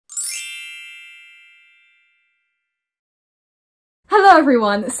Hello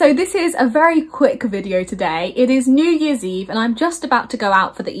everyone, so this is a very quick video today. It is New Year's Eve and I'm just about to go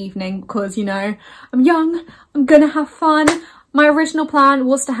out for the evening because, you know, I'm young, I'm gonna have fun. My original plan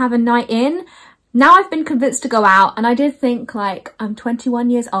was to have a night in. Now I've been convinced to go out and I did think, like, I'm 21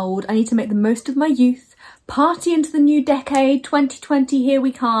 years old, I need to make the most of my youth, party into the new decade, 2020, here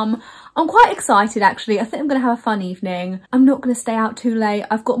we come. I'm quite excited actually. I think I'm gonna have a fun evening. I'm not gonna stay out too late.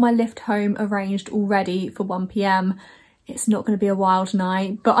 I've got my lift home arranged already for 1 PM. It's not going to be a wild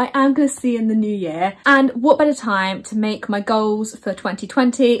night, but I am going to see you in the new year. And what better time to make my goals for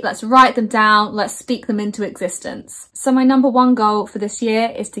 2020? Let's write them down. Let's speak them into existence. So my number one goal for this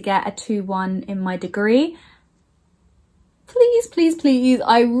year is to get a 2-1 in my degree. Please, please, please.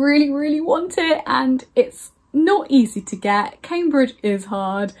 I really, really want it. And it's not easy to get. Cambridge is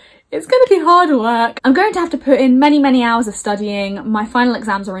hard. It's going to be hard work. I'm going to have to put in many, many hours of studying. My final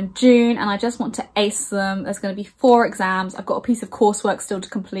exams are in June and I just want to ace them. There's going to be 4 exams. I've got a piece of coursework still to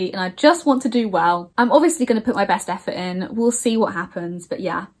complete and I just want to do well. I'm obviously going to put my best effort in. We'll see what happens. But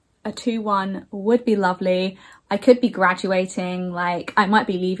yeah, a 2-1 would be lovely. I could be graduating, like I might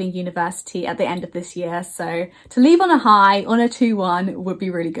be leaving university at the end of this year. So to leave on a high, on a 2-1 would be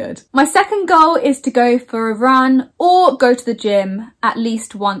really good. My second goal is to go for a run or go to the gym at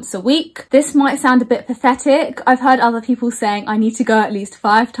least once a week. This might sound a bit pathetic. I've heard other people saying I need to go at least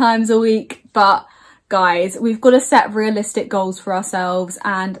 5 times a week, but guys, we've got to set realistic goals for ourselves.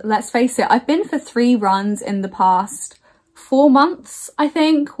 And let's face it, I've been for 3 runs in the past 4 months, I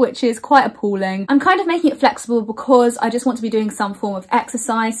think, which is quite appalling. I'm kind of making it flexible because I just want to be doing some form of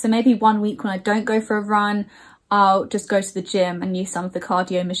exercise. So maybe 1 week when I don't go for a run, I'll just go to the gym and use some of the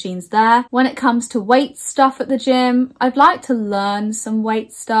cardio machines there. When it comes to weight stuff at the gym, I'd like to learn some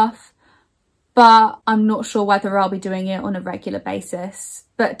weight stuff, but I'm not sure whether I'll be doing it on a regular basis.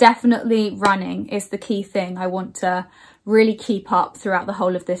 But definitely running is the key thing I want to really keep up throughout the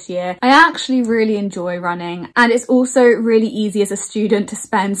whole of this year. I actually really enjoy running, and it's also really easy as a student to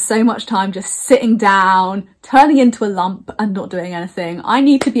spend so much time just sitting down, turning into a lump and not doing anything. I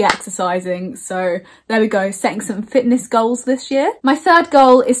need to be exercising, so there we go, setting some fitness goals this year. My third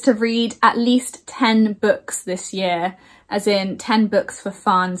goal is to read at least 10 books this year, as in 10 books for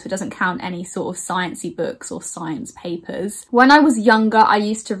fun, so it doesn't count any sort of sciencey books or science papers. When I was younger, I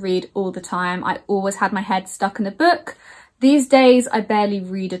used to read all the time. I always had my head stuck in a book. These days, I barely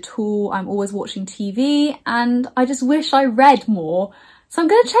read at all. I'm always watching TV and I just wish I read more. So I'm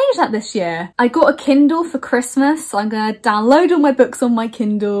going to change that this year. I got a Kindle for Christmas, so I'm going to download all my books on my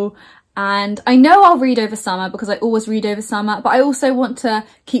Kindle. And I know I'll read over summer because I always read over summer, but I also want to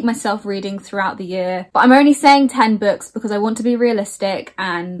keep myself reading throughout the year. But I'm only saying 10 books because I want to be realistic,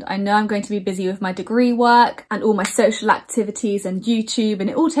 and I know I'm going to be busy with my degree work and all my social activities and YouTube, and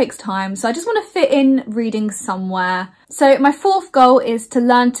it all takes time. So I just want to fit in reading somewhere. So my fourth goal is to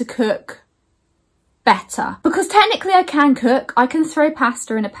learn to cook better, because technically I can cook. I can throw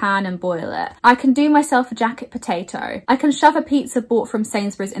pasta in a pan and boil it. I can do myself a jacket potato. I can shove a pizza bought from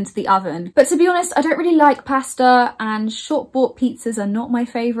Sainsbury's into the oven. But to be honest, I don't really like pasta, and short bought pizzas are not my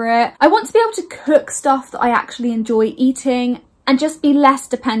favourite. I want to be able to cook stuff that I actually enjoy eating and just be less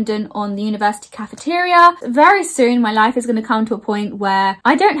dependent on the university cafeteria. Very soon my life is going to come to a point where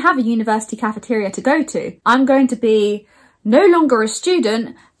I don't have a university cafeteria to go to. I'm going to be no longer a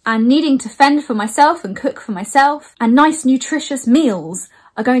student and needing to fend for myself and cook for myself, and nice nutritious meals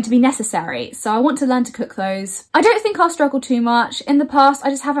are going to be necessary. So I want to learn to cook those. I don't think I'll struggle too much. In the past, I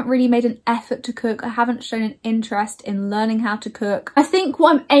just haven't really made an effort to cook. I haven't shown an interest in learning how to cook. I think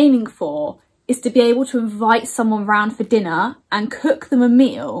what I'm aiming for is to be able to invite someone round for dinner and cook them a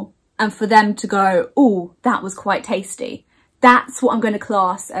meal and for them to go, "Oh, that was quite tasty." That's what I'm going to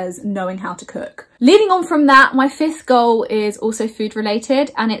class as knowing how to cook. Leading on from that, my fifth goal is also food related,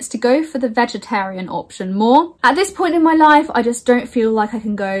 and it's to go for the vegetarian option more. At this point in my life, I just don't feel like I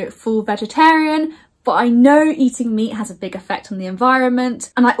can go full vegetarian, but I know eating meat has a big effect on the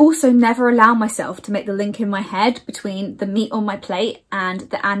environment, and I also never allow myself to make the link in my head between the meat on my plate and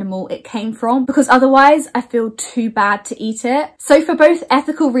the animal it came from, because otherwise I feel too bad to eat it. So for both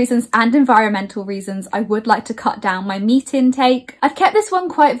ethical reasons and environmental reasons, I would like to cut down my meat intake. I've kept this one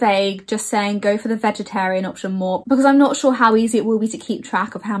quite vague, just saying go for the vegetarian option more, because I'm not sure how easy it will be to keep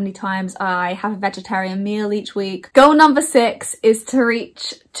track of how many times I have a vegetarian meal each week. Goal number 6 is to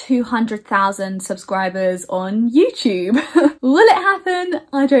reach 200,000 subscribers on YouTube. Will it happen?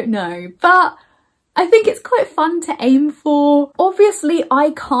 I don't know, but I think it's quite fun to aim for. Obviously,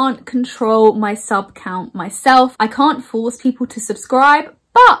 I can't control my sub count myself. I can't force people to subscribe,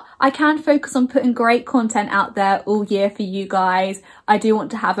 But I can focus on putting great content out there all year for you guys. I do want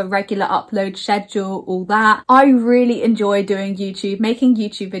to have a regular upload schedule, all that. I really enjoy doing YouTube. Making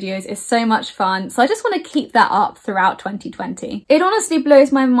YouTube videos is so much fun. So I just want to keep that up throughout 2020. It honestly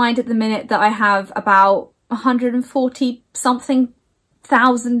blows my mind at the minute that I have about 140 something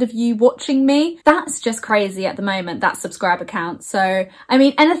thousand of you watching me. That's just crazy at the moment, that subscriber count. So I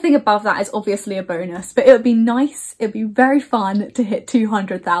mean, anything above that is obviously a bonus, but it would be nice, it'd be very fun to hit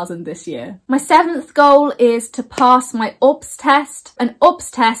 200,000 this year. My 7th goal is to pass my OBS test. An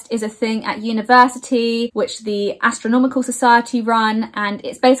OBS test is a thing at university which the Astronomical Society run, and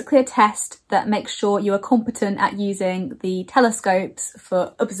it's basically a test that makes sure you are competent at using the telescopes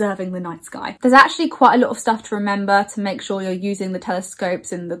for observing the night sky. There's actually quite a lot of stuff to remember to make sure you're using the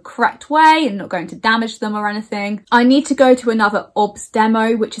telescopes in the correct way and not going to damage them or anything. I need to go to another OBS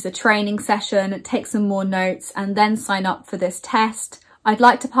demo, which is a training session, take some more notes and then sign up for this test. I'd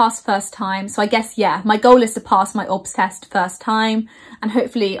like to pass first time, so I guess, yeah, my goal is to pass my OBS test first time, and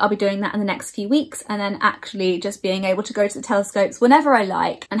hopefully I'll be doing that in the next few weeks, and then actually just being able to go to the telescopes whenever I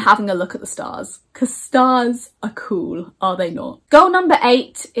like and having a look at the stars, because stars are cool, are they not? Goal number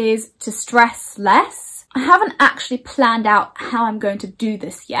 8 is to stress less. I haven't actually planned out how I'm going to do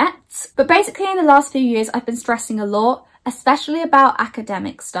this yet, but basically in the last few years I've been stressing a lot, especially about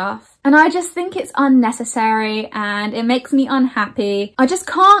academic stuff. And I just think it's unnecessary and it makes me unhappy. I just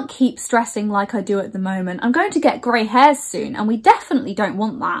can't keep stressing like I do at the moment. I'm going to get grey hairs soon and we definitely don't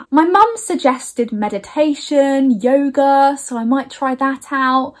want that. My mum suggested meditation, yoga, so I might try that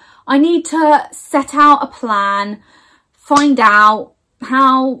out. I need to set out a plan, find out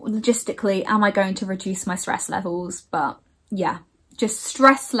how logistically am I going to reduce my stress levels. But yeah, just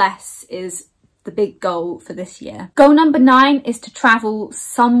stress less is the big goal for this year. Goal number 9 is to travel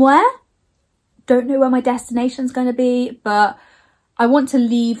somewhere. Don't know where my destination's going to be, but I want to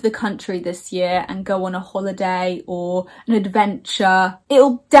leave the country this year and go on a holiday or an adventure.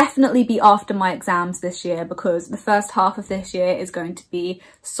 It'll definitely be after my exams this year, because the first half of this year is going to be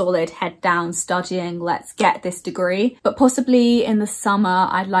solid head down studying, let's get this degree. But possibly in the summer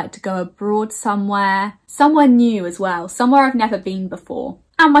I'd like to go abroad somewhere new as well, somewhere I've never been before.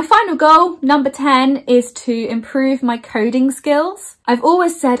 And my final goal, number 10, is to improve my coding skills. I've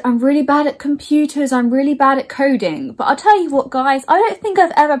always said I'm really bad at computers, I'm really bad at coding, but I'll tell you what guys, I don't think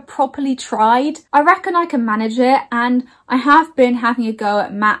I've ever properly tried. I reckon I can manage it, and I have been having a go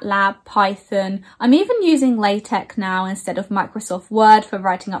at MATLAB, Python. I'm even using LaTeX now instead of Microsoft Word for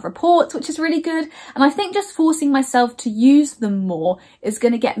writing up reports, which is really good. And I think just forcing myself to use them more is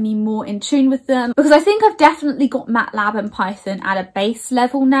going to get me more in tune with them, because I think I've definitely got MATLAB and Python at a base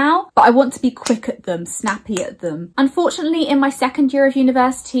level now, but I want to be quick at them, snappy at them. Unfortunately, in my second year of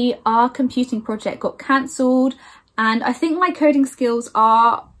university, our computing project got cancelled, and I think my coding skills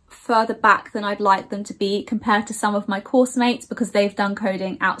are further back than I'd like them to be compared to some of my course mates, because they've done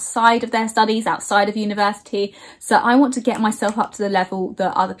coding outside of their studies, outside of university. So I want to get myself up to the level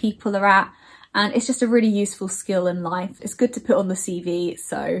that other people are at, and it's just a really useful skill in life. It's good to put on the CV,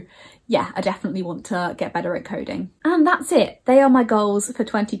 so yeah, I definitely want to get better at coding. And that's it. They are my goals for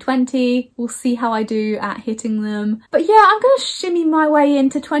 2020. We'll see how I do at hitting them. But yeah, I'm going to shimmy my way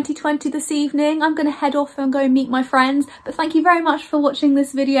into 2020 this evening. I'm going to head off and go meet my friends. But thank you very much for watching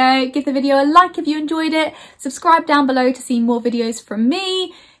this video. Give the video a like if you enjoyed it. Subscribe down below to see more videos from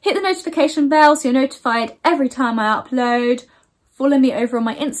me. Hit the notification bell so you're notified every time I upload. Follow me over on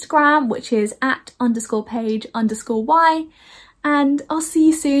my Instagram, which is @_Paige_Y. And I'll see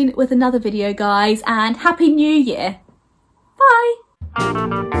you soon with another video, guys, and Happy New Year.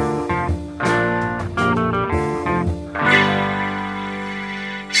 Bye!